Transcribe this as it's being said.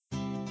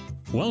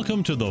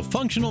Welcome to the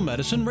Functional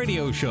Medicine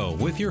Radio Show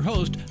with your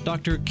host,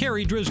 Dr.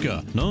 Carrie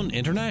Drzyzga, known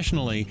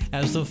internationally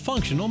as the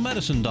Functional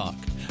Medicine Doc.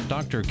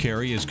 Dr.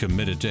 Carrie is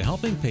committed to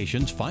helping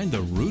patients find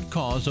the root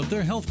cause of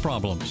their health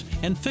problems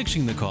and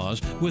fixing the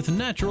cause with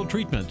natural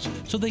treatments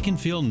so they can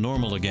feel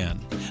normal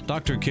again.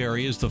 Dr.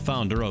 Carrie is the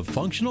founder of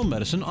Functional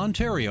Medicine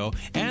Ontario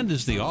and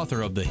is the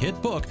author of the hit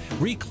book,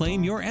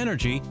 Reclaim Your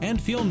Energy and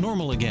Feel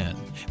Normal Again.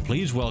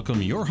 Please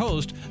welcome your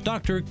host,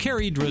 Dr.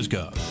 Carrie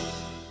Drzyzga.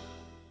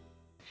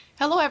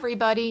 Hello,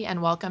 everybody, and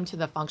welcome to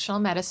the Functional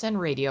Medicine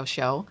Radio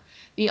Show,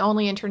 the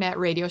only internet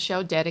radio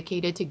show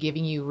dedicated to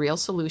giving you real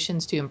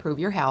solutions to improve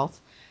your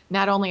health.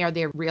 Not only are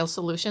they real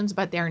solutions,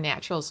 but they're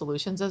natural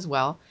solutions as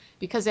well,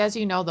 because as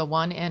you know, the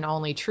one and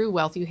only true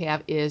wealth you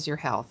have is your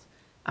health.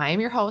 I am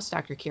your host,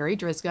 Dr. Carrie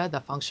Drzyzga,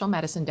 the Functional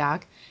Medicine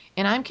Doc,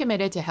 and I'm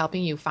committed to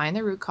helping you find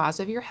the root cause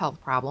of your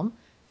health problem,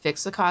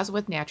 fix the cause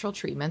with natural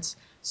treatments,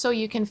 so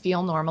you can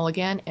feel normal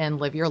again and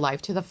live your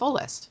life to the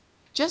fullest.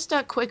 Just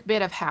a quick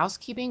bit of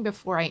housekeeping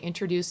before I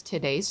introduce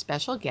today's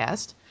special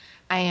guest.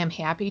 I am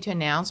happy to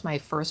announce my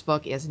first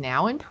book is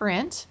now in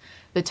print.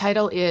 The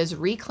title is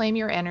Reclaim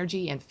Your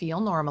Energy and Feel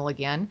Normal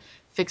Again,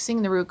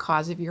 Fixing the Root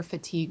Cause of Your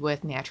Fatigue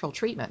with Natural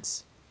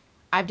Treatments.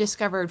 I've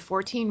discovered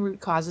 14 root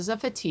causes of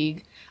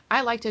fatigue.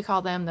 I like to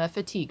call them the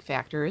fatigue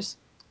factors.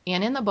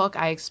 And in the book,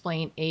 I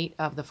explain 8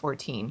 of the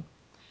 14.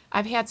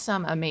 I've had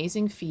some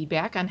amazing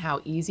feedback on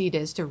how easy it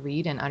is to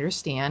read and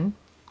understand.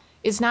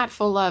 It's not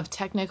full of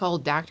technical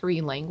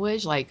doctory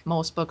language like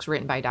most books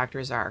written by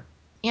doctors are.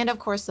 And of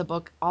course, the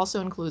book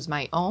also includes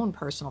my own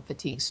personal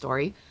fatigue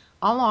story,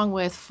 along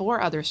with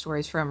 4 other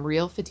stories from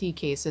real fatigue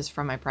cases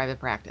from my private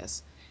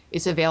practice.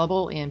 It's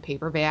available in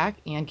paperback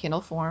and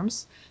Kindle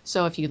forms,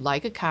 so if you'd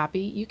like a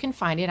copy, you can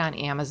find it on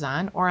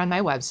Amazon or on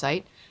my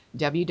website,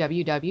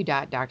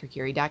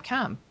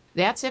 www.drcarrie.com.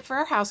 That's it for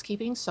our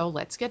housekeeping, so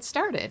let's get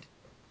started.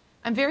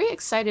 I'm very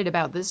excited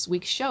about this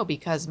week's show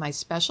because my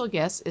special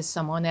guest is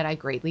someone that I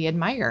greatly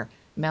admire,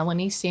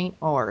 Melanie St.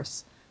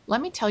 Ors.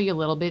 Let me tell you a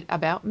little bit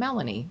about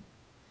Melanie.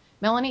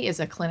 Melanie is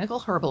a clinical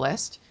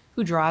herbalist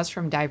who draws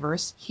from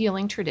diverse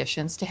healing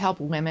traditions to help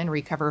women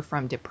recover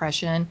from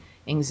depression,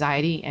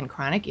 anxiety, and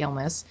chronic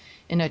illness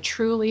in a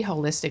truly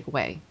holistic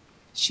way.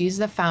 She's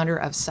the founder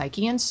of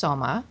Psyche and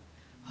Soma,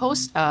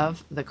 host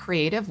of the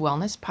Creative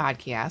Wellness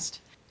Podcast,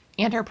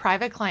 and her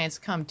private clients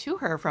come to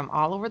her from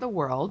all over the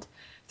world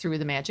through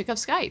the magic of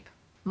Skype.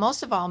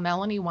 Most of all,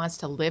 Melanie wants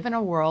to live in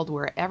a world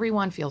where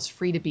everyone feels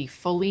free to be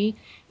fully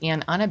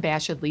and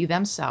unabashedly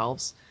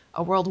themselves,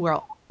 a world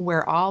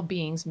where all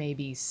beings may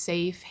be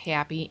safe,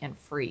 happy, and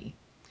free.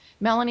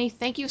 Melanie,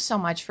 thank you so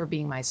much for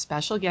being my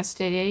special guest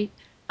today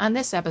on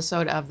this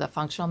episode of the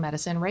Functional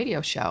Medicine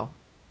Radio Show.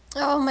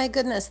 Oh my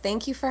goodness,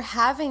 thank you for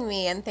having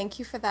me, and thank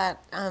you for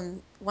that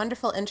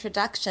wonderful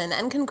introduction.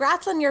 And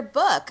congrats on your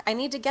book. I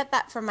need to get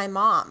that for my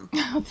mom.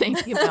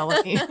 Thank you,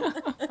 Melanie.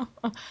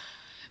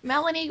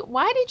 Melanie,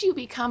 why did you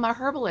become a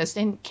herbalist?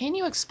 And can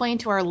you explain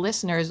to our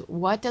listeners,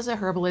 what does a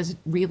herbalist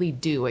really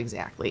do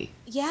exactly?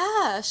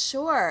 Yeah,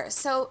 sure.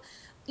 So,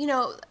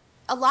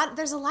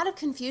 there's a lot of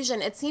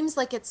confusion. It seems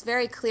like it's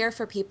very clear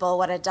for people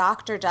what a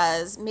doctor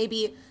does,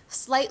 maybe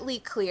slightly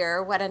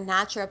clear what a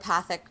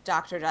naturopathic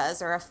doctor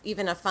does, or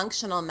even a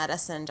functional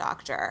medicine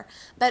doctor.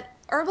 But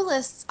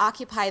herbalists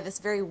occupy this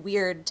very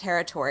weird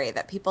territory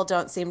that people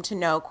don't seem to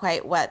know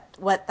quite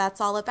what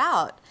that's all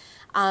about.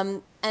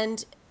 And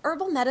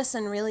herbal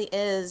medicine really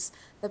is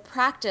the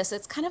practice.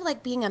 It's kind of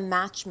like being a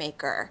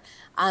matchmaker.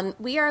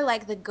 We are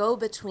like the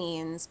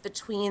go-betweens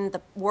between the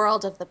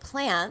world of the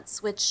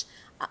plants, which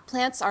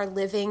plants are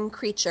living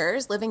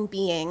creatures, living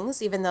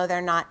beings, even though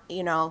they're not,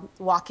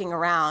 walking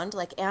around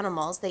like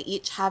animals. They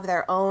each have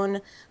their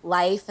own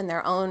life and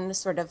their own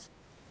sort of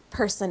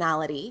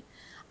personality.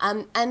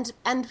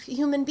 And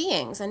human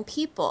beings and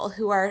people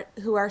who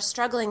are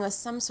struggling with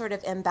some sort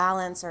of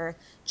imbalance or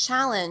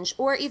challenge,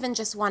 or even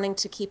just wanting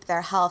to keep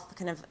their health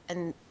kind of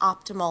in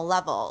optimal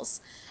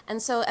levels.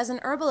 And so as an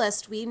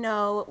herbalist, we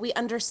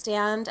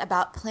understand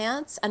about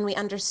plants and we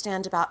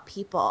understand about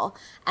people,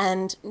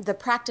 and the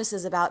practice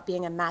is about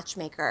being a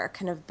matchmaker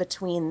kind of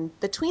between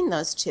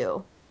those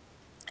two.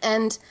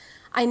 And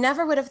I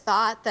never would have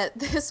thought that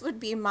this would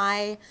be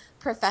my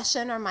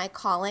profession or my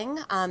calling.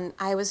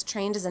 I was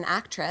trained as an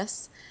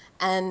actress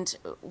and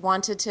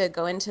wanted to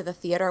go into the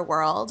theater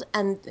world.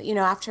 And,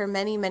 after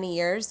many, many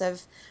years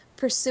of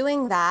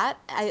pursuing that,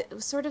 I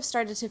sort of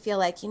started to feel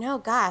like,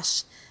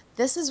 gosh,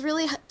 this is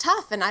really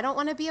tough, and I don't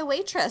want to be a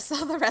waitress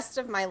all the rest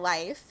of my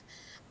life.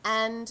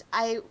 And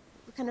I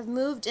kind of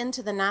moved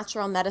into the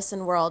natural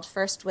medicine world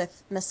first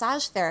with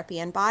massage therapy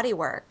and body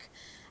work.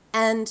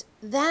 And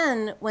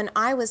then when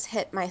I was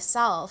hit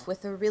myself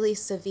with a really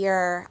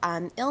severe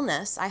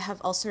illness, I have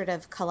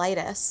ulcerative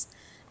colitis,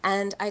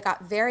 and I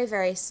got very,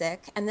 very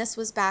sick. And this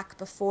was back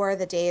before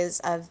the days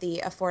of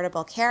the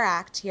Affordable Care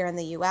Act here in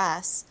the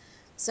US.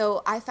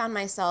 So I found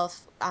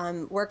myself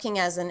working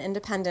as an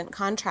independent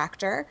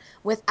contractor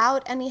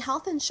without any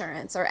health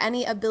insurance or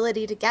any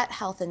ability to get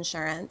health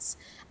insurance.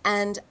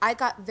 And I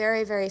got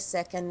very, very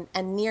sick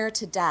and near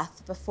to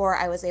death before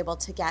I was able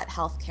to get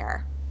health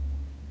care.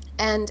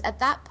 And at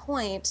that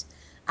point,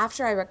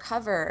 after I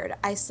recovered,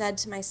 I said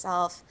to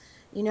myself,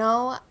 you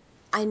know,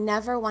 I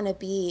never want to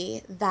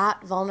be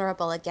that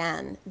vulnerable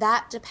again,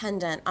 that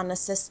dependent on a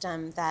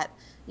system that,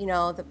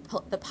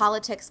 the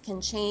politics can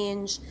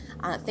change,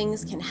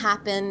 things can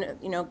happen,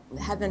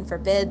 heaven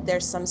forbid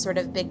there's some sort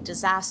of big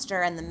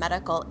disaster and the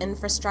medical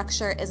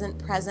infrastructure isn't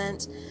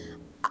present.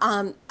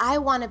 I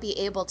want to be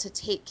able to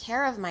take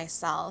care of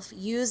myself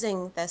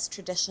using this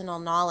traditional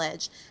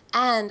knowledge,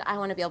 and I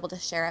want to be able to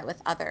share it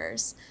with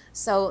others.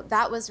 So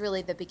that was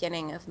really the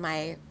beginning of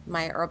my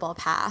herbal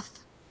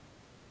path.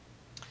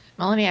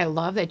 Melanie, I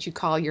love that you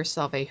call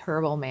yourself a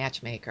herbal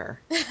matchmaker.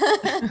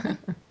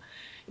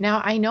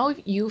 Now, I know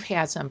you've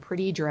had some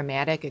pretty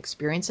dramatic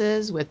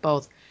experiences with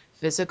both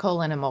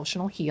physical and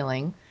emotional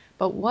healing,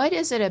 but what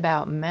is it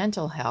about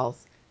mental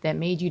health that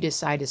made you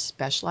decide to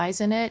specialize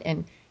in it?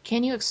 And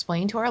can you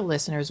explain to our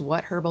listeners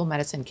what herbal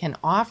medicine can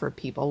offer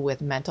people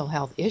with mental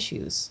health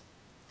issues?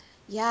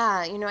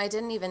 Yeah, I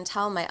didn't even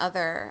tell my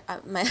other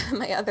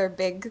my other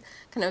big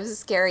kind of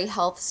scary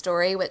health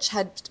story, which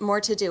had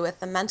more to do with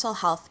the mental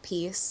health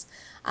piece.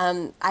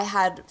 I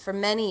had for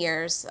many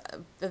years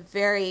a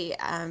very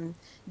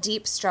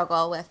deep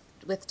struggle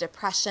with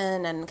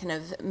depression and kind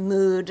of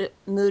mood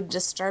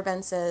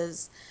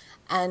disturbances,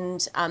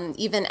 and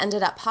even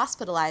ended up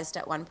hospitalized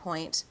at one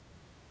point.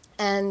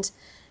 And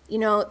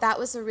that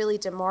was a really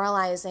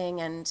demoralizing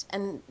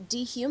and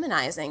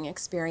dehumanizing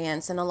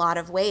experience in a lot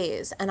of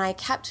ways. And I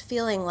kept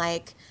feeling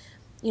like,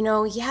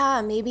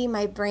 yeah, maybe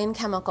my brain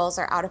chemicals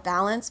are out of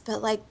balance,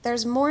 but like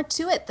there's more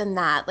to it than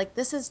that. Like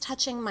this is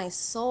touching my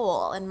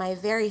soul and my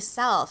very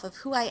self of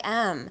who I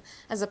am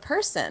as a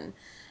person.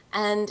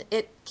 And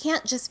it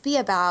can't just be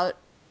about,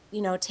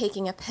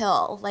 taking a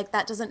pill. Like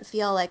that doesn't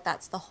feel like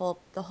that's the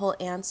whole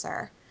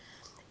answer.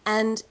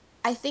 And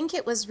I think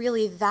it was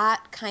really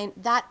that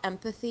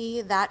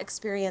empathy, that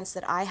experience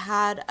that I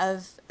had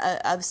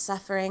of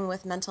suffering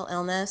with mental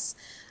illness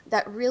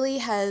that really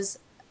has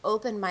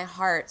opened my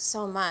heart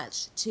so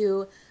much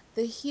to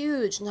the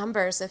huge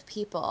numbers of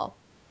people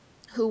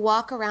who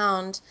walk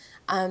around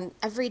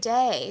every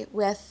day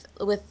with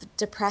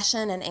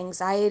depression and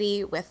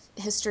anxiety, with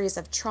histories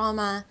of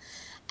trauma.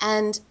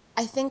 And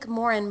I think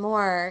more and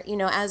more,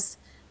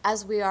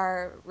 as we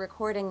are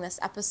recording this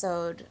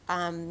episode,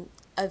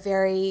 a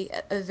very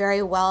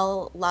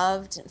well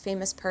loved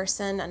famous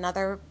person,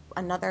 another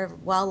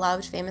well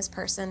loved famous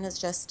person has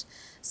just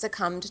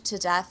succumbed to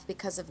death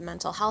because of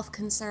mental health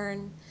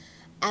concern.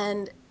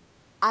 And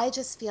I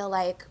just feel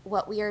like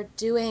what we are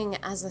doing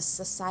as a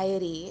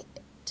society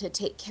to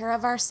take care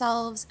of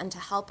ourselves and to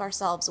help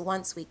ourselves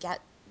once we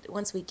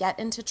get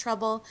into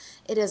trouble,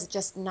 it is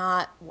just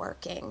not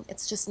working.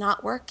 It's just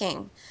not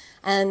working.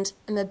 And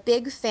I'm a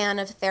big fan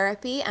of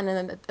therapy and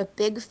I'm a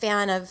big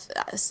fan of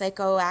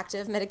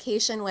psychoactive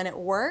medication when it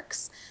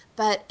works,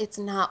 but it's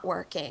not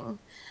working.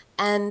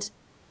 And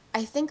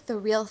I think the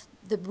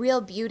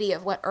real beauty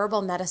of what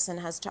herbal medicine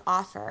has to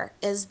offer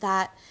is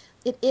that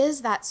it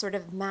is that sort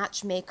of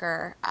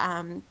matchmaker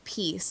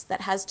piece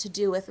that has to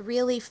do with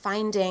really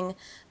finding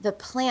the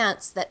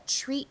plants that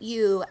treat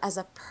you as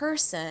a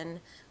person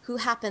who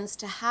happens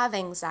to have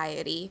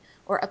anxiety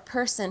or a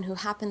person who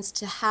happens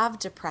to have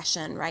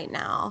depression right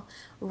now,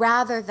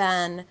 rather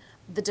than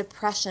the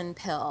depression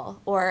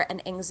pill or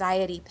an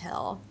anxiety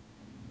pill.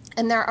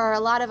 And there are a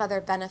lot of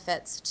other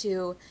benefits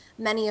to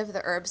many of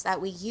the herbs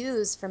that we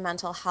use for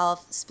mental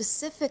health,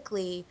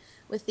 specifically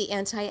with the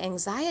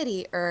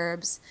anti-anxiety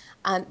herbs.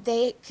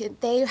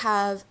 They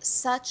have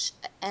such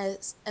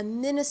a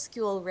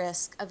minuscule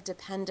risk of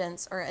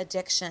dependence or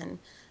addiction.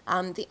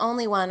 The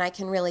only one I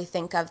can really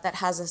think of that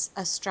has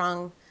a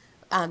strong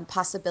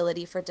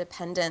possibility for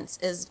dependence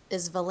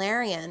is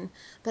valerian,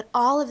 but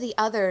all of the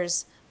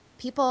others,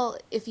 people,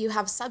 if you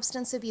have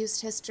substance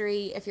abuse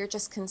history, if you're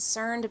just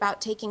concerned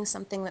about taking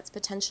something that's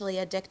potentially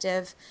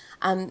addictive,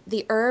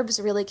 the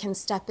herbs really can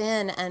step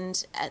in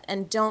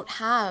and don't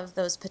have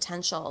those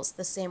potentials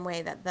the same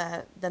way that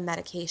the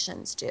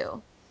medications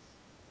do.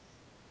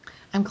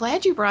 I'm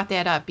glad you brought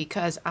that up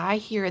because I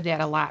hear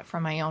that a lot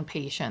from my own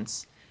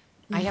patients.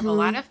 I have a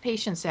lot Mm-hmm. of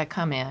patients that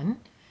come in,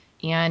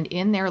 and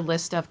in their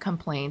list of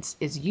complaints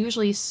is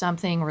usually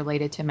something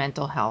related to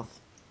mental health,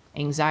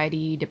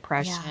 anxiety, Yeah.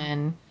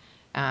 depression,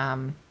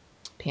 um,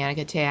 panic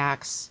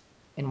attacks,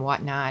 and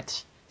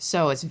whatnot.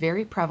 So it's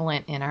very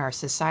prevalent in our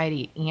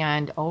society.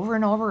 And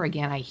over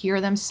again, I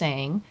hear them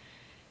saying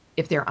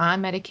if they're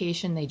on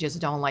medication, they just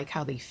don't like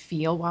how they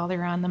feel while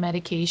they're on the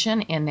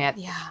medication, and that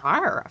they Yeah.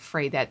 are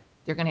afraid that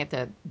they're going to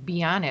have to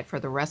be on it for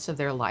the rest of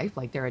their life,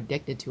 like they're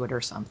addicted to it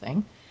or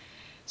something.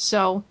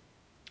 So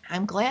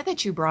I'm glad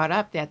that you brought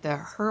up that the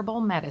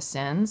herbal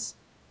medicines,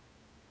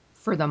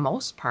 for the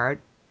most part,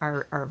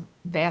 are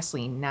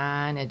vastly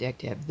non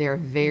addictive. They're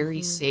very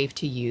Mm-hmm. safe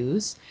to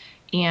use.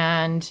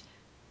 And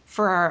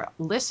for our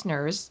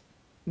listeners,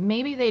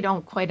 maybe they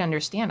don't quite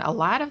understand. A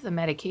lot of the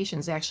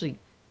medications actually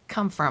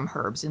come from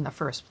herbs in the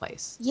first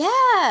place.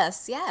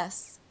 Yes,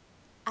 yes.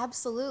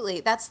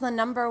 Absolutely. That's the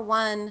number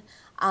one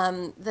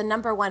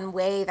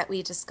way that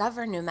we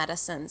discover new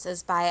medicines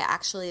is by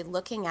actually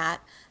looking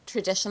at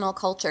traditional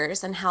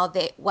cultures and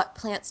what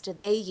plants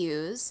did they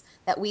use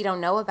that we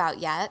don't know about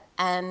yet,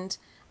 and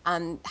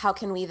how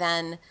can we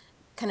then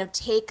kind of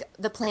take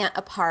the plant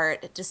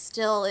apart,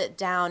 distill it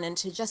down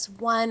into just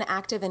one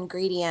active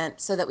ingredient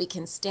so that we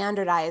can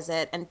standardize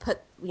it and put,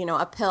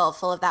 a pill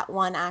full of that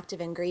one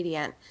active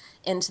ingredient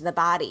into the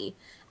body.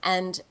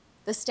 And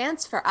the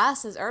stance for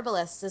us as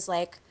herbalists is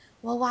like,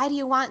 well, why do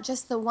you want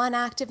just the one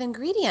active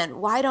ingredient?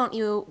 Why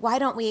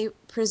don't we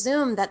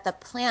presume that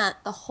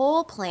the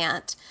whole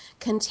plant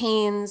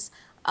contains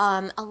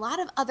a lot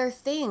of other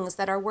things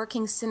that are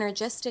working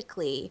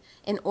synergistically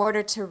in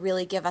order to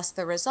really give us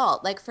the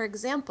result? Like, for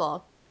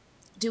example,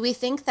 do we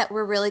think that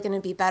we're really going to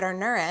be better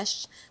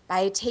nourished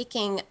by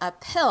taking a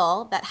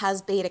pill that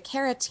has beta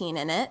carotene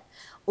in it?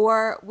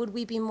 Or would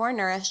we be more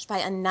nourished by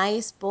a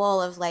nice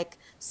bowl of like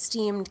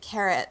steamed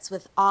carrots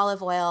with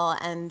olive oil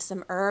and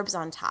some herbs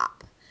on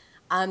top?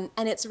 And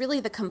it's really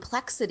the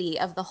complexity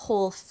of the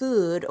whole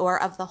food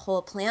or of the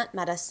whole plant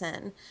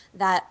medicine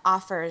that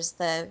offers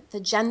the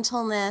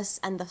gentleness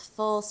and the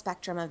full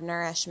spectrum of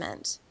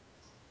nourishment.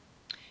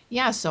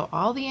 Yeah, so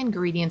all the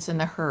ingredients in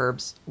the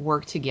herbs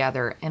work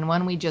together. And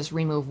when we just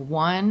remove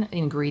one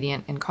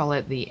ingredient and call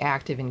it the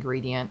active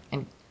ingredient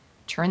and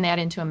turn that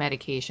into a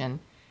medication,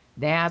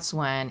 that's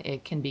when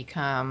it can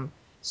become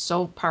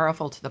so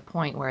powerful to the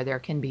point where there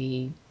can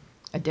be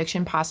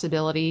addiction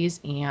possibilities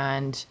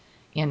and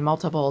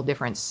multiple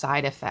different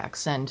side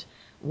effects. And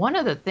one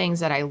of the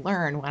things that I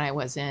learned when I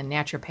was in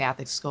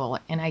naturopathic school,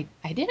 and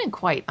I didn't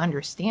quite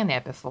understand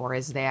that before,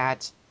 is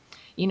that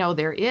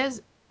there is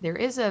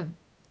a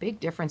big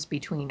difference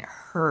between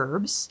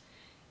herbs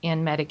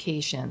and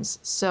medications.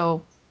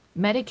 So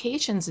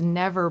medications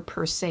never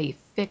per se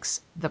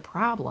fix the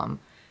problem,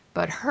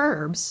 but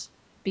herbs,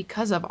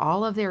 because of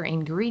all of their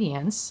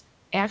ingredients,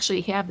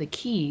 actually have the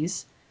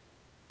keys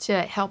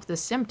to help the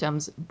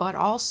symptoms, but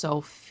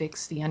also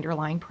fix the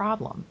underlying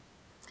problem.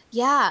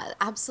 Yeah,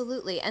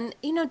 absolutely. And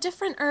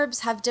different herbs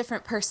have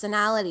different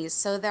personalities.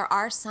 So there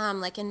are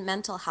some, like in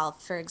mental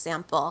health, for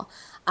example,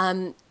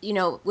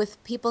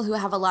 with people who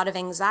have a lot of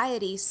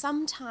anxiety,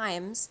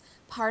 sometimes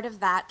part of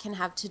that can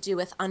have to do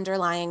with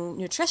underlying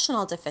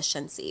nutritional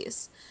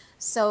deficiencies.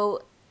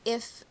 So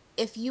if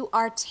you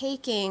are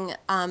taking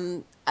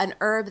an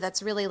herb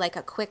that's really like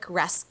a quick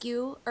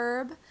rescue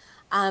herb,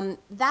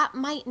 that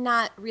might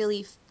not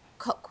really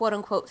quote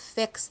unquote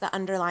fix the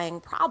underlying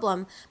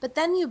problem, but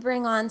then you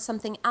bring on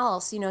something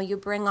else. You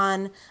bring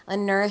on a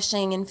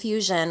nourishing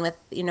infusion with,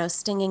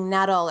 stinging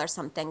nettle or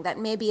something that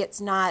maybe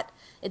it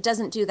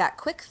doesn't do that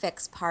quick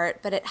fix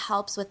part, but it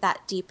helps with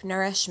that deep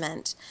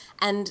nourishment.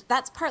 And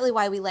that's partly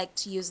why we like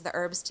to use the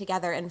herbs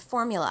together in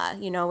formula,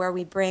 where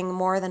we bring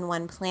more than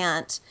one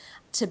plant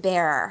to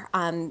bear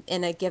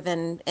in a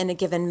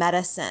given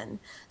medicine.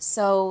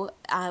 So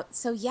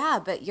yeah,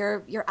 but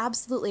you're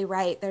absolutely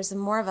right. There's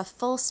more of a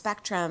full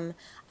spectrum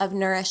of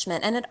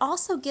nourishment, and it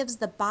also gives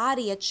the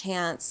body a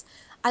chance.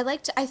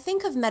 I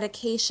think of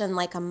medication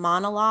like a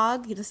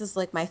monologue. This is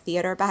like my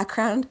theater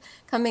background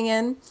coming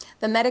in.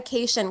 The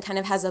medication kind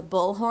of has a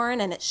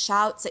bullhorn and it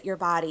shouts at your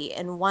body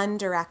in one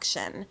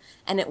direction,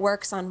 and it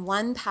works on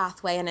one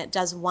pathway and it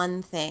does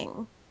one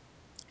thing.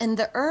 And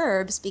the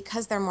herbs,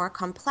 because they're more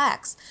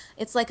complex,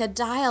 it's like a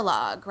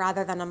dialogue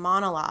rather than a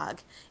monologue.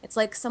 It's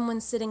like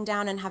someone sitting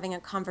down and having a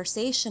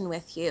conversation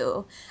with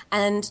you.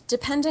 And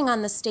depending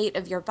on the state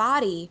of your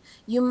body,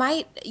 you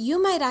might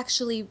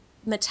actually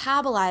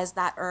metabolize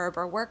that herb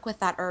or work with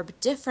that herb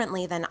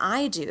differently than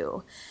I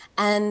do.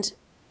 And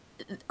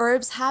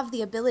herbs have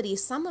the ability,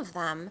 some of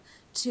them,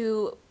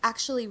 to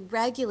actually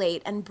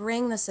regulate and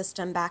bring the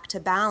system back to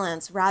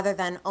balance rather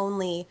than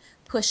only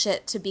push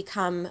it to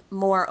become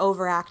more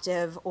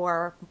overactive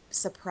or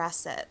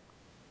suppress it.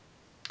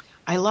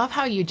 I love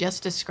how you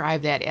just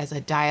described that as a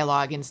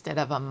dialogue instead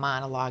of a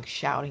monologue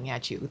shouting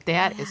at you.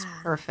 That is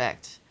Yeah.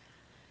 perfect.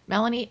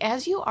 Melanie,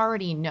 as you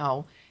already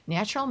know,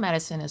 natural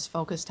medicine is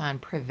focused on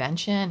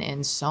prevention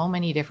in so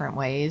many different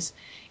ways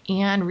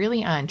and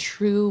really on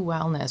true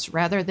wellness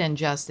rather than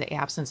just the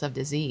absence of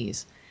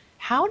disease.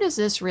 How does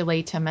this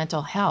relate to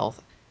mental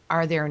health?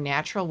 Are there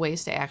natural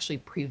ways to actually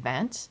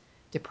prevent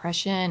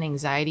depression,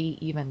 anxiety,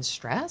 even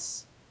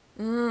stress?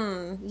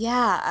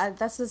 Yeah,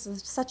 this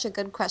is such a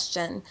good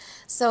question.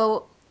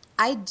 So,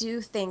 I do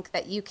think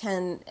that you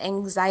can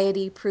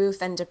anxiety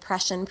proof and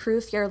depression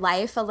proof your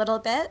life a little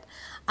bit.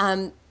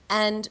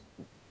 And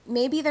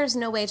maybe there's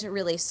no way to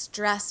really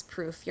stress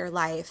proof your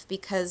life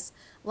because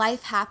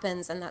life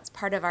happens, and that's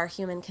part of our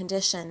human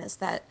condition is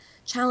that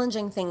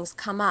challenging things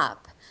come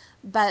up.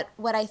 But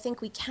what I think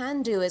we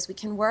can do is we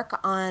can work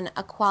on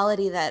a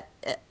quality that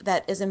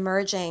is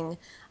emerging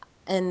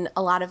in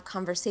a lot of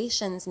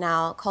conversations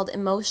now called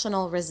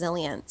emotional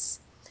resilience.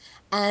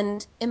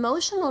 And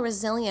emotional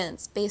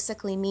resilience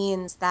basically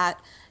means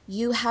that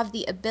you have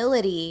the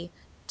ability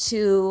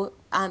to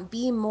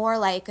be more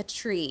like a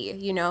tree,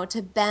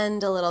 to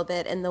bend a little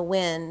bit in the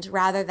wind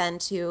rather than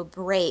to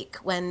break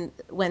when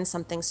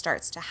something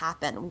starts to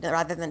happen,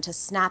 rather than to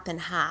snap in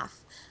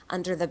half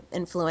under the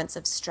influence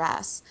of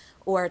stress,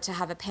 or to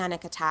have a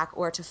panic attack,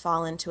 or to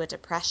fall into a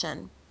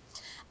depression.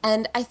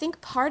 And I think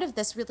part of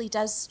this really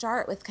does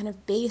start with kind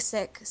of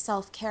basic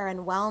self-care and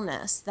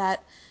wellness,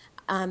 that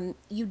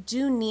you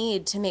do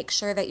need to make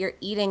sure that you're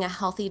eating a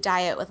healthy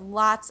diet with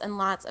lots and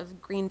lots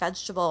of green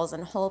vegetables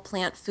and whole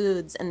plant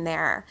foods in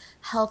there,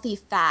 healthy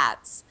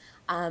fats,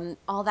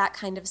 all that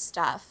kind of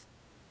stuff.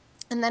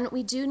 And then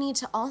we do need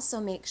to also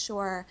make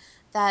sure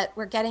that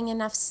we're getting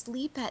enough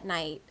sleep at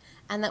night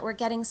and that we're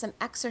getting some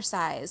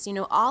exercise.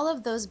 All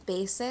of those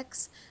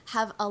basics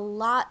have a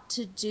lot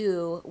to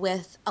do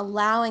with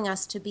allowing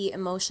us to be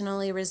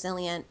emotionally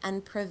resilient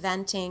and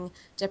preventing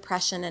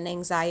depression and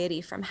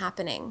anxiety from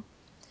happening.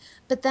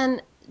 But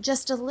then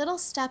just a little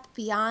step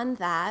beyond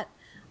that,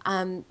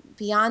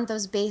 beyond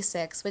those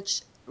basics,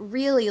 which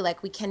really,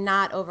 like, we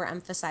cannot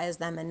overemphasize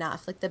them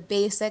enough. Like, the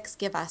basics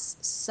give us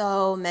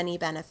so many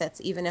benefits,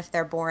 even if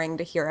they're boring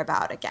to hear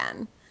about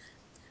again.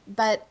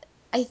 But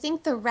I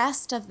think the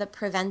rest of the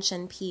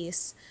prevention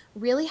piece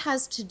really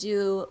has to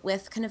do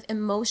with kind of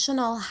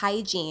emotional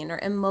hygiene or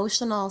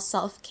emotional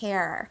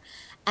self-care.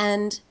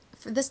 And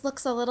this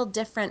looks a little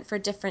different for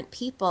different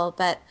people,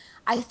 but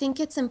I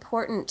think it's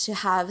important to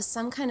have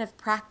some kind of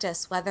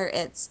practice, whether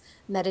it's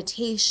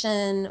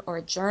meditation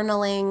or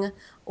journaling,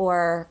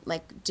 or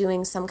like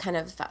doing some kind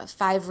of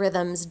five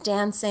rhythms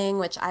dancing,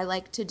 which I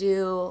like to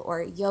do,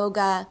 or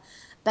yoga,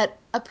 but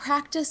a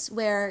practice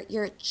where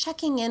you're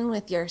checking in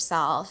with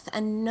yourself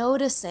and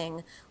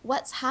noticing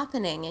what's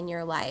happening in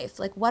your life.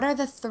 Like, what are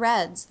the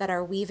threads that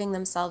are weaving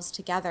themselves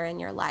together in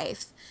your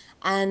life?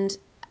 And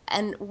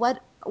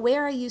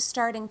where are you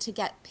starting to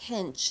get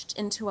pinched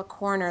into a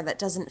corner that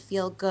doesn't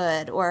feel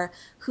good? Or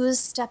who's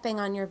stepping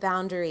on your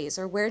boundaries?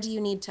 Or where do you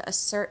need to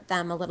assert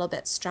them a little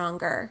bit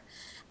stronger?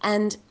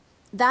 And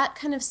that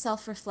kind of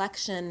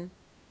self-reflection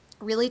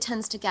really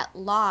tends to get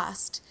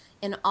lost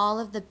in all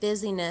of the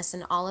busyness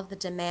and all of the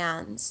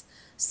demands.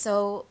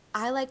 So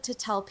I like to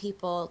tell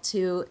people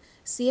to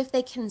see if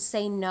they can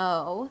say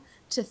no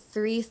to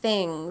three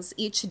things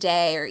each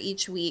day or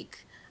each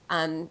week.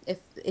 If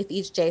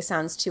each day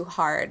sounds too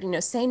hard,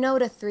 say no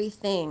to three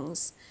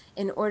things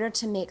in order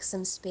to make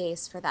some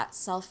space for that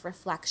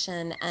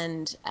self-reflection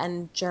and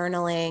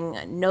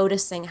journaling,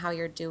 noticing how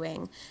you're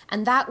doing.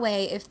 And that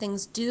way, if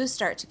things do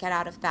start to get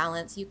out of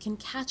balance, you can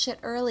catch it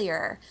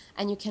earlier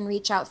and you can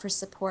reach out for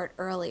support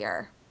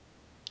earlier.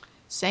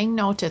 Saying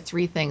no to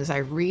three things, I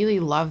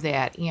really love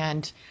that.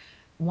 And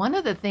one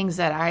of the things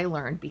that I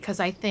learned, because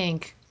I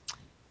think,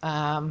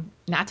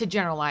 not to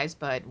generalize,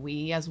 but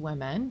we as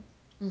women,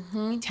 we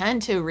Mm-hmm.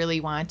 tend to really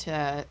want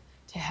to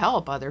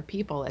help other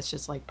people. It's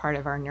just like part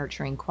of our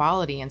nurturing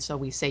quality. And so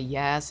we say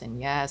yes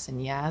and yes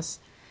and yes.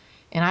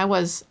 And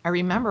I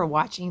remember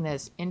watching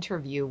this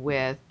interview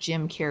with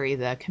Jim Carrey,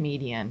 the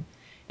comedian,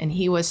 and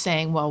he was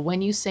saying, well,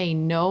 when you say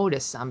no to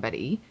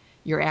somebody,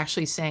 you're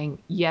actually saying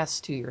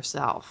yes to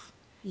yourself.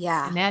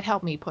 Yeah. And that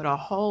helped me put a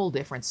whole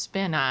different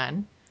spin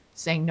on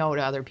saying no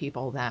to other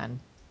people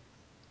then.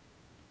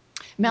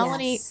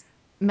 Melanie, Yes.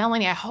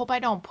 Melanie, I hope I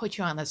don't put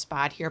you on the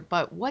spot here,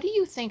 but what do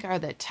you think are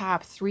the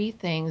top three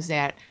things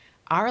that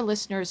our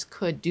listeners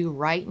could do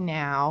right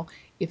now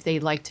if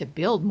they'd like to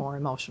build more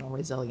emotional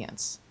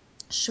resilience?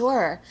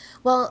 Sure.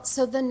 Well,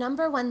 so the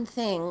number one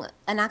thing,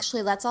 and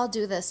actually, let's all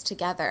do this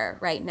together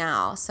right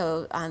now.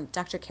 So,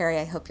 Dr. Carey,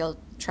 I hope you'll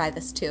try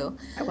this too.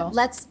 I will.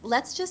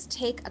 Let's just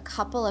take a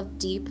couple of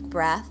deep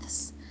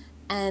breaths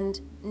and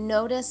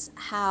notice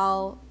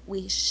how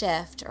we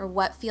shift or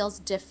what feels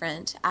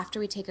different after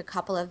we take a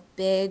couple of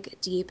big,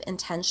 deep,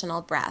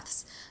 intentional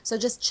breaths. So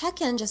just check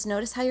in, just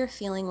notice how you're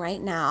feeling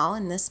right now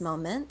in this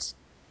moment.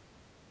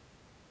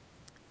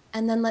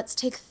 And then let's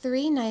take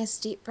three nice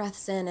deep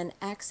breaths in and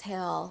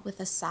exhale with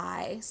a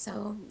sigh.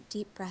 So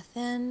deep breath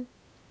in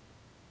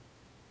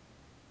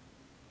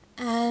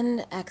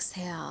and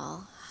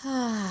exhale.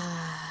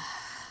 I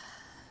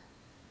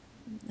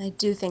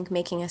do think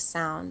making a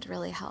sound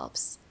really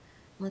helps.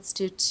 Let's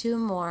do two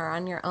more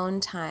on your own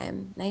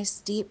time. Nice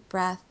deep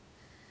breath.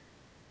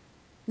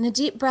 And a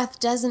deep breath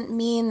doesn't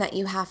mean that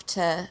you have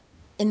to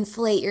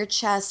inflate your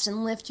chest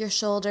and lift your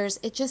shoulders.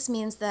 It just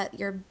means that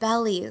your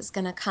belly is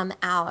going to come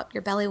out.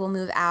 Your belly will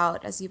move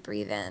out as you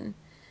breathe in.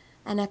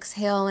 And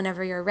exhale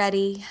whenever you're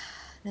ready.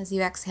 And as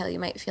you exhale, you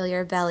might feel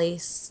your belly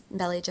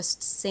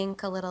just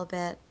sink a little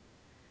bit.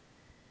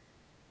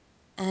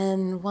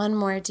 And one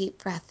more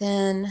deep breath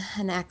in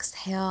and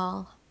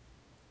exhale.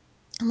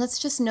 And let's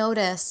just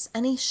notice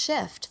any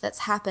shift that's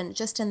happened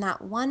just in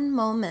that one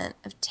moment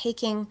of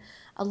taking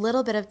a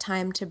little bit of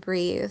time to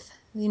breathe.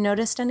 Have you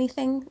noticed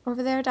anything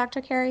over there, Dr.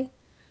 Carey?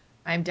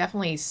 I'm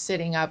definitely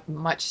sitting up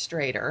much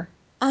straighter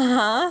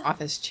Uh-huh. off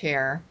his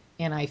chair,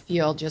 and I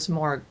feel just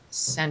more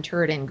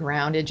centered and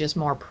grounded, just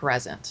more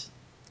present.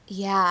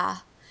 Yeah.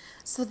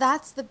 So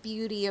that's the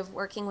beauty of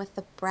working with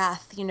the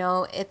breath.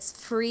 It's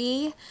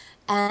free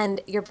and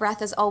your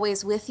breath is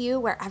always with you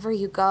wherever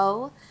you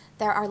go.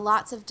 There are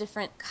lots of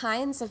different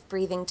kinds of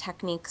breathing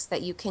techniques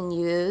that you can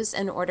use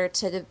in order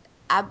to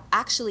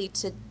actually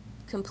to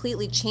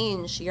completely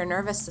change your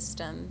nervous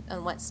system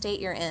and what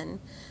state you're in.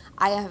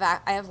 I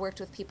have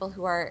worked with people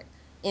who are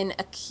in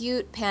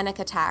acute panic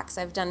attacks.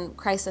 I've done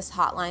crisis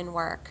hotline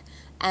work,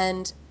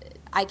 and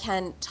I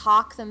can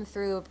talk them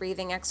through a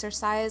breathing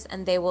exercise,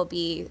 and they will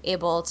be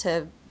able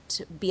to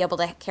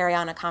carry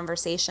on a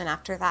conversation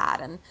after that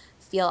and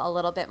feel a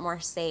little bit more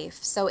safe.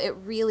 So it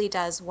really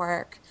does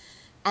work.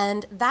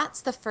 And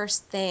that's the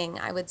first thing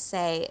I would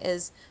say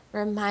is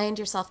remind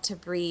yourself to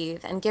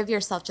breathe and give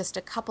yourself just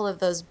a couple of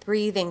those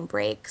breathing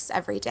breaks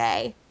every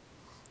day.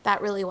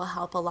 That really will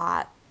help a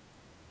lot.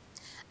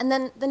 And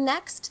then the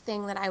next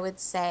thing that I would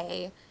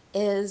say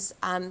is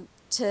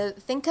to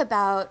think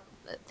about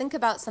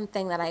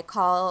something that I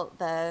call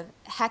the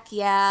heck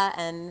yeah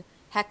and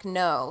heck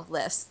no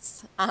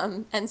lists.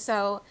 And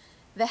so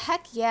the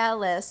heck yeah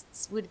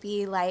lists would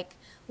be like,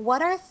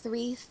 what are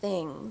three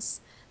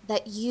things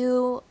that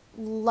you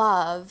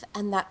love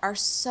and that are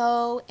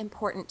so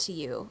important to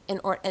you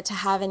in order to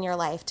have in your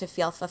life to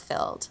feel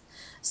fulfilled?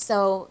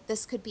 So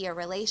this could be a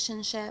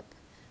relationship.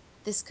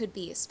 This could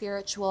be a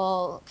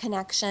spiritual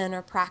connection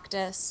or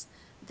practice.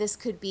 This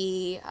could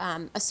be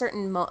a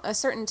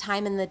certain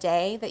time in the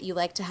day that you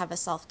like to have a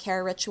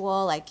self-care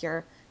ritual, like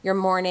your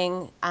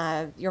morning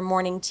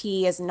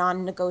tea is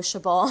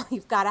non-negotiable.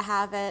 You've got to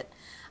have it.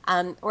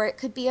 Or it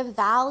could be a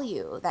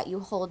value that you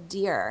hold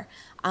dear,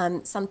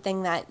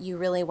 something that you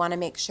really want to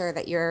make sure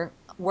that you're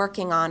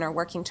working on or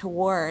working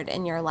toward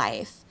in your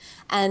life.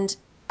 And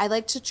I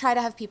like to try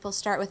to have people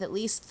start with at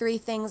least three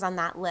things on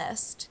that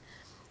list.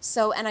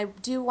 So, and I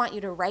do want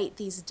you to write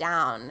these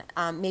down.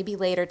 Maybe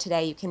later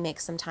today you can make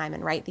some time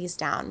and write these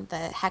down, the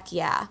heck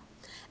yeah.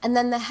 And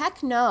then the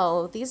heck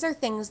no, these are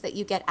things that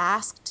you get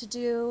asked to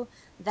do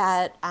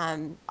that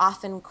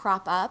often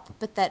crop up,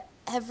 but that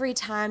every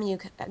time you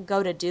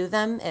go to do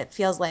them, it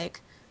feels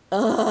like,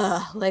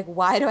 ugh, like,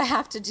 why do I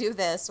have to do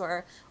this?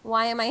 Or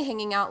why am I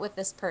hanging out with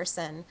this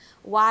person?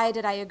 Why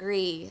did I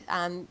agree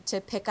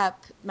to pick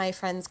up my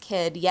friend's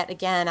kid yet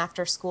again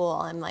after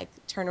school and like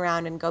turn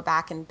around and go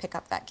back and pick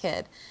up that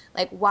kid?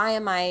 Like, why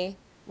am I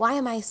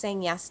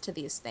saying yes to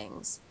these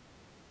things?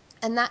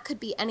 And that could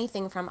be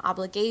anything from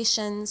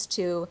obligations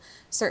to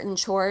certain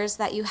chores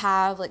that you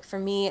have. Like for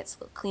me, it's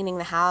cleaning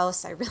the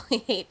house. I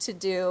really hate to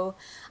do.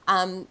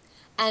 Um,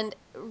 and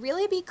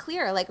really be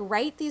clear, like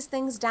write these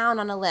things down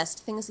on a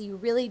list, things that you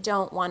really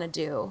don't want to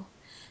do.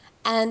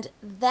 And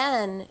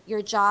then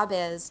your job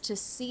is to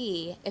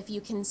see if you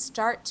can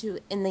start to,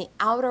 in the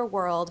outer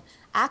world,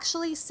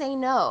 actually say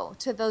no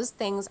to those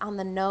things on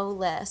the no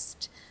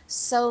list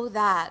so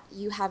that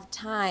you have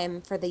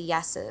time for the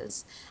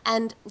yeses.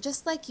 And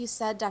just like you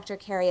said, Dr.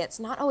 Carey, it's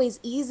not always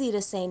easy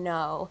to say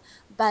no,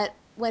 but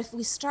if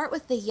we start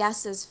with the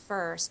yeses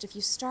first, if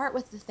you start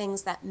with the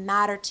things that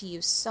matter to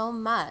you so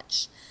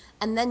much,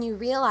 and then you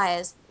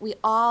realize we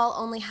all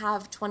only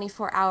have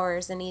 24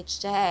 hours in each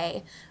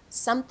day,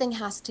 something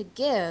has to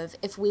give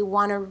if we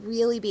want to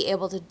really be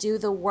able to do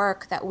the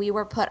work that we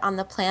were put on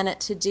the planet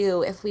to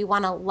do, if we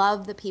want to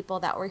love the people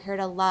that we're here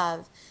to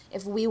love,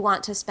 if we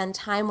want to spend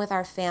time with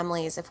our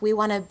families, if we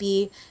want to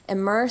be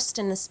immersed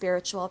in the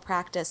spiritual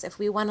practice, if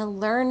we want to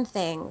learn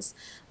things.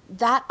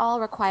 That all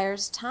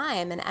requires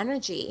time and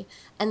energy.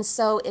 And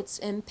so it's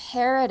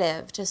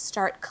imperative to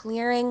start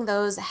clearing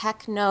those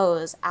heck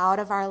no's out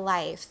of our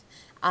life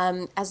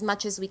as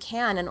much as we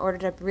can in order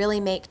to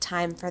really make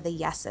time for the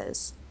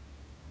yeses.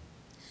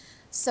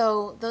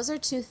 So those are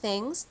two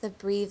things, the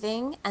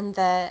breathing and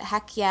the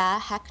heck yeah,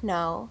 heck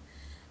no.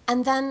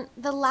 And then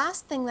the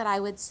last thing that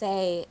I would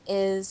say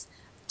is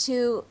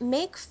to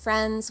make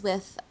friends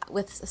with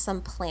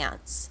some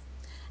plants.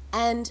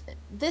 And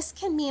this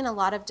can mean a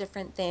lot of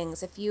different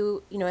things. If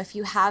you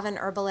have an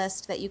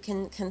herbalist that you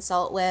can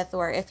consult with,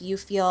 or if you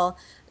feel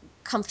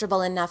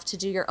comfortable enough to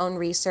do your own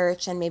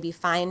research and maybe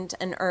find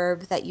an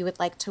herb that you would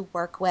like to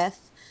work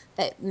with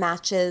that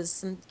matches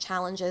some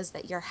challenges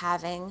that you're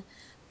having.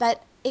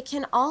 But it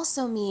can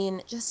also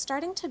mean just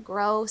starting to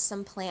grow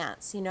some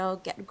plants,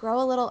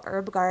 grow a little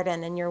herb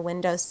garden in your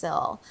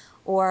windowsill,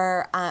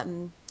 or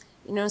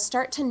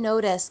start to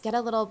notice, get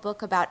a little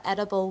book about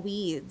edible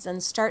weeds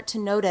and start to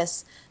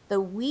notice the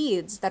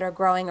weeds that are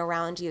growing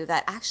around you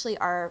that actually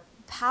are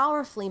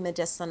powerfully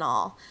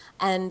medicinal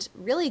and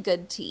really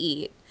good to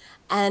eat.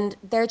 And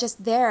they're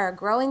just there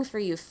growing for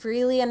you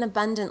freely and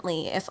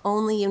abundantly if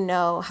only you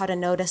know how to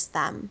notice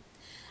them.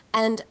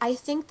 And I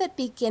think that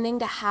beginning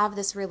to have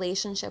this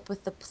relationship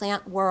with the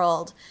plant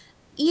world,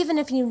 even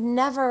if you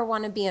never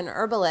want to be an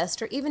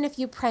herbalist, or even if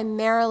you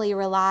primarily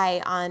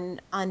rely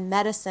on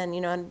medicine,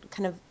 and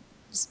kind of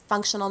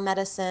functional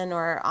medicine,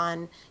 or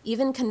on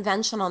even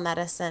conventional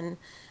medicine,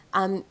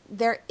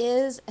 there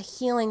is a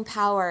healing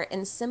power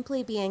in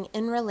simply being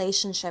in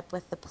relationship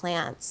with the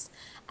plants.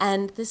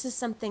 And this is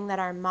something that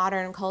our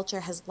modern culture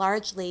has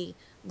largely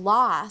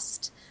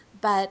lost,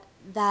 but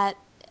that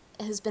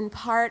has been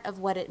part of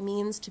what it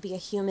means to be a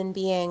human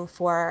being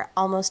for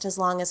almost as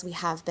long as we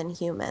have been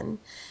human.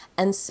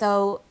 And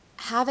so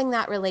having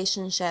that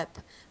relationship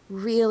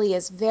really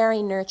is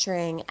very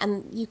nurturing.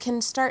 And you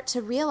can start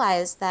to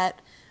realize that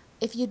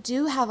if you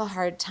do have a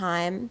hard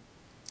time,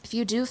 if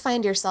you do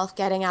find yourself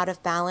getting out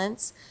of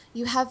balance,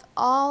 you have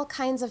all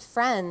kinds of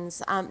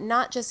friends,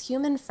 not just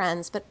human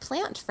friends, but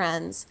plant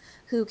friends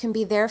who can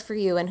be there for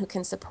you and who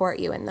can support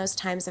you in those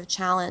times of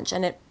challenge.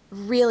 And it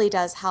really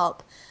does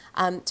help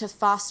to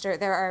foster.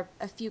 There are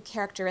a few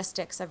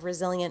characteristics of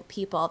resilient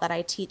people that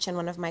I teach in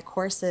one of my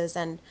courses,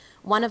 and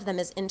one of them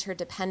is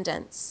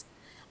interdependence.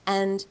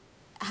 And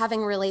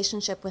having a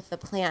relationship with the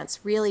plants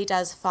really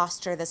does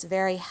foster this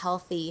very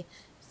healthy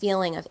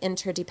feeling of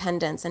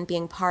interdependence and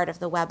being part of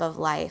the web of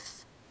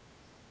life.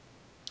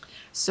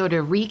 So to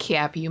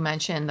recap, you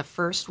mentioned the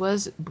first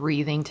was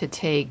breathing, to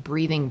take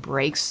breathing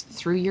breaks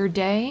through your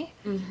day.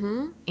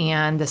 Mm-hmm.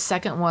 And the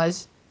second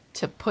was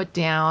to put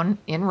down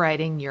in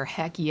writing your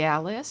heck yeah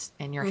list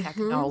and your heck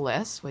no Mm-hmm.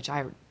 list, which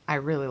I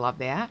really love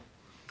that.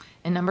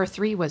 And number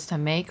three was to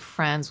make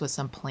friends with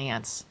some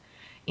plants.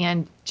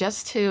 And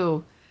just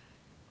to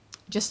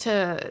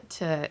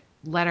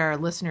let our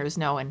listeners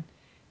know,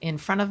 in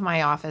front of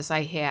my office,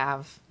 I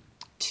have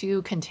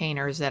 2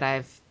 containers that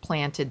I've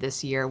planted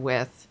this year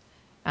with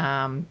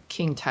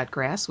king tut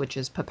grass, which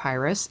is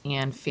papyrus,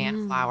 and fan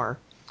Mm. flower.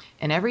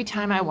 And every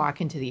time I Mm.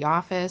 walk into the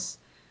office,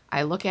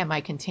 I look at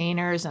my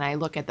containers and I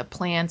look at the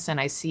plants and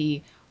I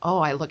see, oh,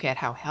 I look at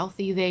how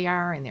healthy they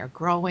are and they're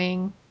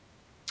growing.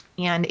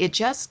 And it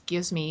just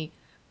gives me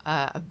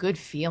a good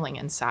feeling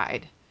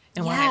inside.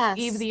 And when I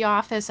leave Yes. the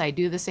office, I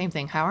do the same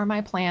thing. How are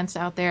my plants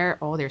out there?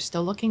 Oh, they're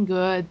still looking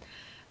good,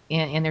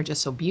 and they're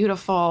just so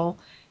beautiful.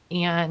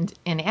 And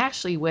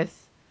actually,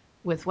 with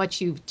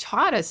what you've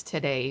taught us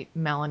today,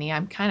 Melanie,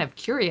 I'm kind of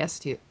curious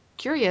to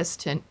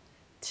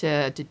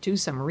do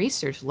some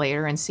research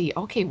later and see,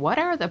 okay, what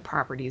are the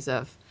properties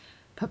of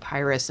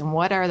papyrus and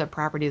what are the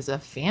properties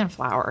of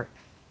fanflower?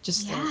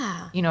 Just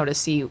to, Yeah. to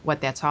see what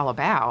that's all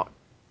about.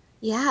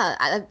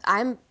 Yeah,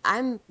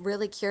 I'm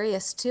really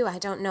curious too. I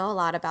don't know a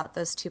lot about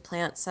those two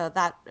plants, so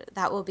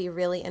that will be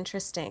really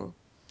interesting.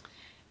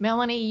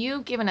 Melanie,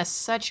 you've given us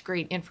such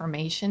great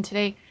information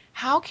today.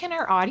 How can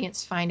our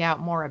audience find out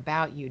more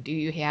about you? Do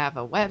you have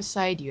a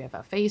website? Do you have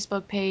a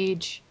Facebook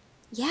page?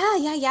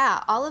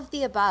 Yeah. All of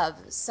the above.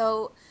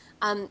 So,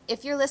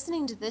 if you're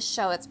listening to this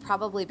show, it's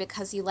probably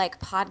because you like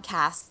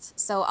podcasts.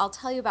 So I'll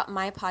tell you about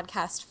my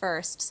podcast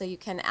first, so you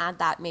can add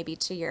that maybe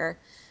to your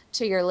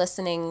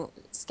listening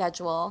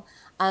schedule.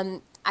 I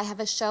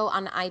have a show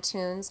on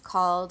iTunes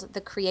called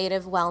the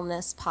Creative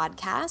Wellness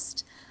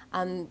Podcast,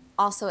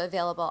 also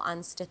available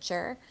on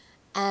Stitcher,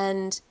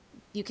 and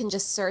you can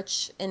just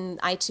search in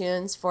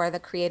iTunes for the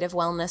Creative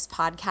Wellness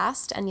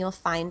Podcast, and you'll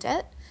find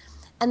it.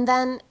 And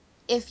then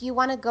if you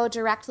want to go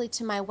directly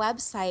to my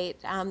website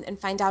and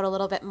find out a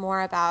little bit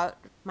more about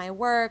my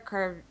work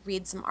or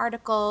read some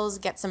articles,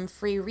 get some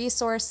free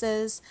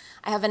resources,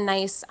 I have a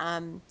nice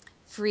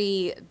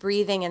free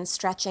breathing and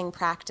stretching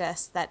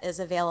practice that is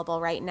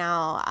available right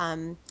now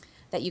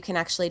that you can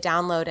actually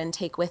download and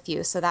take with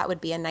you. So that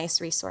would be a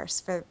nice resource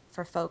for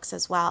folks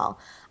as well.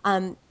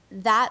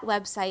 That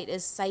website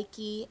is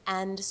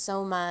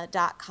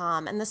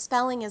psycheandsoma.com, and the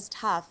spelling is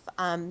tough.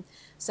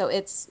 So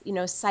it's,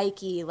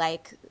 psyche,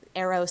 like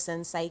Eros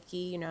and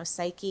Psyche,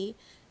 psyche,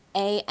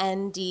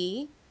 and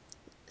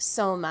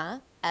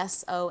soma,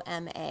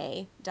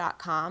 SOMA.com.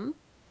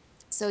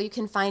 So you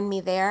can find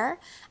me there.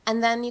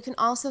 And then you can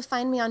also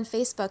find me on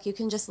Facebook. You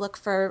can just look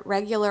for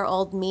regular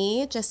old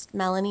me, just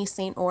Melanie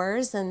St.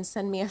 Ors, and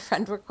send me a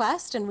friend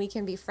request and we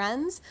can be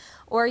friends.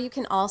 Or you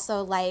can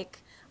also like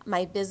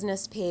my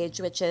business page,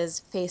 which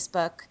is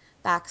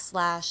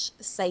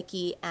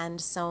Facebook.com/Psyche and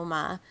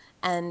Soma.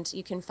 And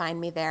you can find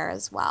me there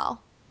as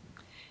well.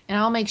 And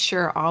I'll make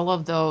sure all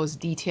of those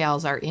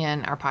details are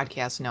in our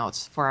podcast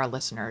notes for our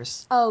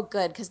listeners. Oh,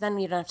 good, because then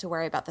you don't have to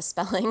worry about the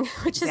spelling,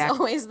 which is Exactly.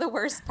 always the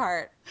worst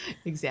part.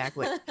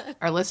 Exactly.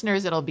 Our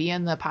listeners, it'll be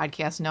in the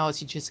podcast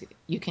notes.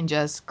 You can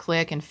just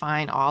click and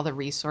find all the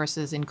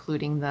resources,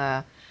 including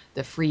the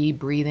free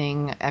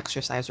breathing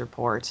exercise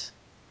report.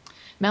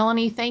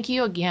 Melanie, thank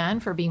you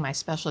again for being my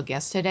special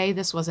guest today.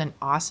 This was an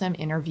awesome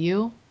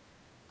interview.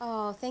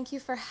 Oh, thank you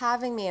for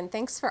having me, and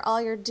thanks for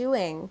all you're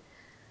doing.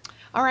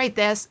 All right,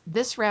 this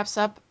wraps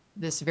up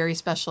this very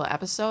special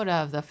episode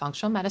of the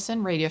Functional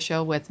Medicine Radio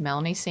Show with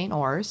Melanie St.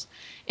 Ors.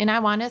 And I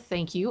want to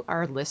thank you,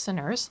 our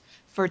listeners,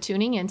 for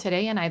tuning in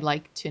today. And I'd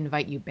like to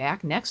invite you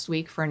back next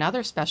week for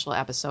another special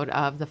episode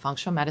of the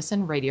Functional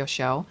Medicine Radio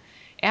Show.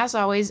 As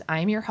always,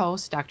 I'm your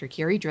host, Dr.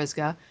 Carrie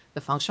Drizga,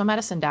 the Functional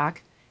Medicine Doc.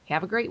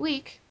 Have a great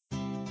week.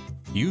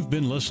 You've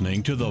been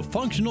listening to the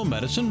Functional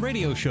Medicine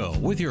Radio Show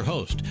with your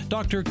host,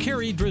 Dr.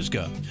 Carrie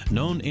Drizga,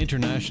 known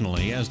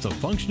internationally as the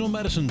Functional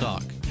Medicine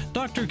Doc.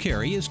 Dr.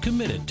 Carrie is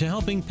committed to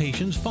helping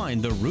patients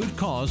find the root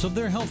cause of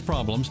their health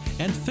problems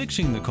and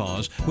fixing the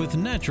cause with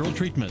natural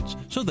treatments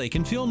so they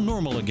can feel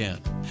normal again.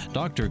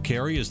 Dr.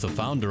 Carrie is the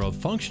founder of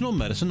Functional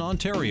Medicine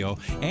Ontario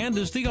and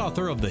is the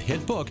author of the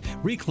hit book,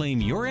 Reclaim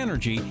Your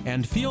Energy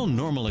and Feel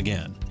Normal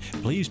Again.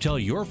 Please tell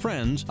your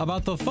friends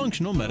about the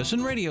Functional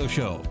Medicine Radio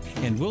Show,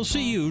 and we'll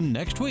see you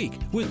next week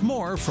with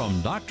more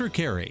from Dr.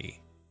 Carrie.